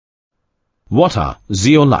What are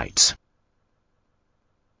zeolites?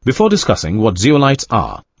 Before discussing what zeolites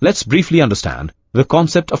are, let's briefly understand the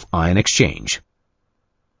concept of ion exchange.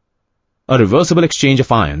 A reversible exchange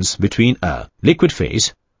of ions between a liquid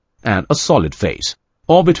phase and a solid phase,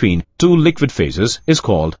 or between two liquid phases, is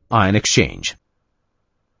called ion exchange.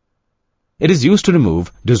 It is used to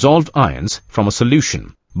remove dissolved ions from a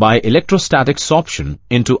solution by electrostatic sorption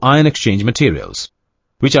into ion exchange materials,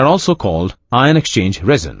 which are also called ion exchange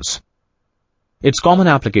resins. Its common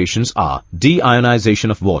applications are deionization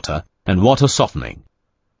of water and water softening.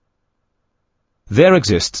 There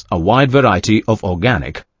exists a wide variety of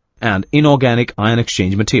organic and inorganic ion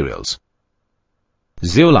exchange materials.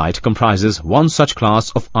 Zeolite comprises one such class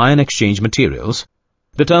of ion exchange materials.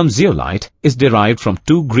 The term zeolite is derived from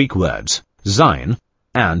two Greek words, zein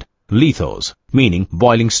and lithos, meaning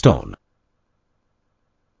boiling stone.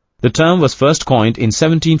 The term was first coined in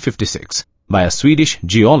 1756 by a Swedish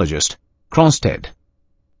geologist, Kronstedt,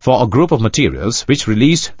 for a group of materials which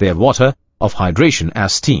released their water of hydration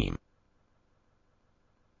as steam.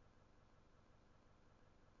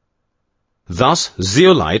 Thus,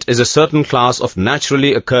 zeolite is a certain class of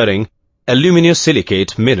naturally occurring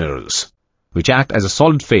aluminosilicate minerals, which act as a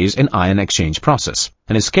solid phase in ion exchange process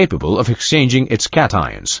and is capable of exchanging its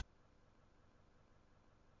cations.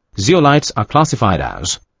 Zeolites are classified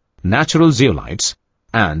as natural zeolites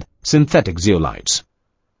and synthetic zeolites.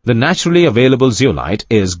 The naturally available zeolite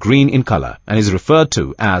is green in color and is referred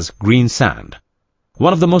to as green sand.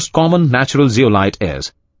 One of the most common natural zeolite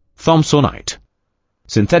is thomsonite.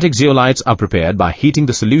 Synthetic zeolites are prepared by heating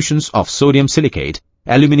the solutions of sodium silicate,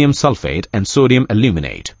 aluminium sulfate, and sodium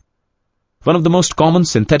aluminate. One of the most common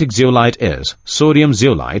synthetic zeolite is sodium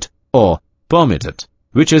zeolite or permitate,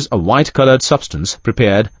 which is a white-colored substance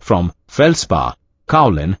prepared from feldspar,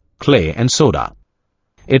 kaolin, clay, and soda.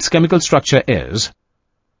 Its chemical structure is.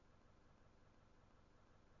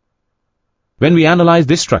 When we analyze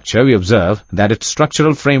this structure, we observe that its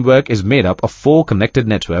structural framework is made up of four connected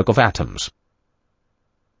network of atoms.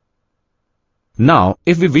 Now,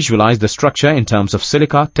 if we visualize the structure in terms of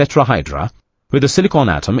silica tetrahedra, with a silicon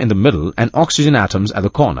atom in the middle and oxygen atoms at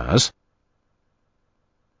the corners,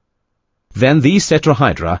 then these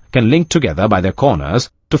tetrahedra can link together by their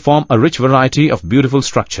corners to form a rich variety of beautiful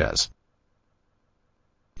structures.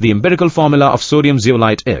 The empirical formula of sodium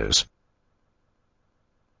zeolite is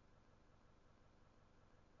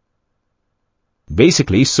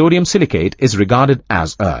basically sodium silicate is regarded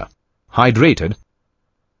as a hydrated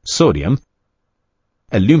sodium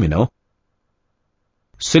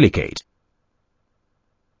aluminosilicate,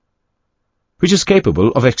 which is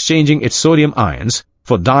capable of exchanging its sodium ions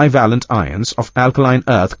for divalent ions of alkaline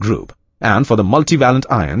earth group and for the multivalent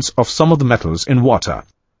ions of some of the metals in water.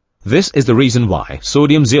 This is the reason why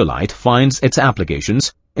sodium zeolite finds its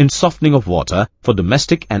applications in softening of water for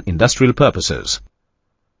domestic and industrial purposes.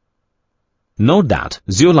 Note that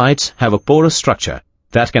zeolites have a porous structure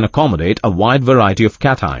that can accommodate a wide variety of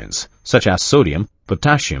cations, such as sodium,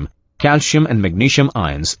 potassium, calcium and magnesium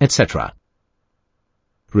ions, etc.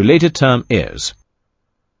 Related term is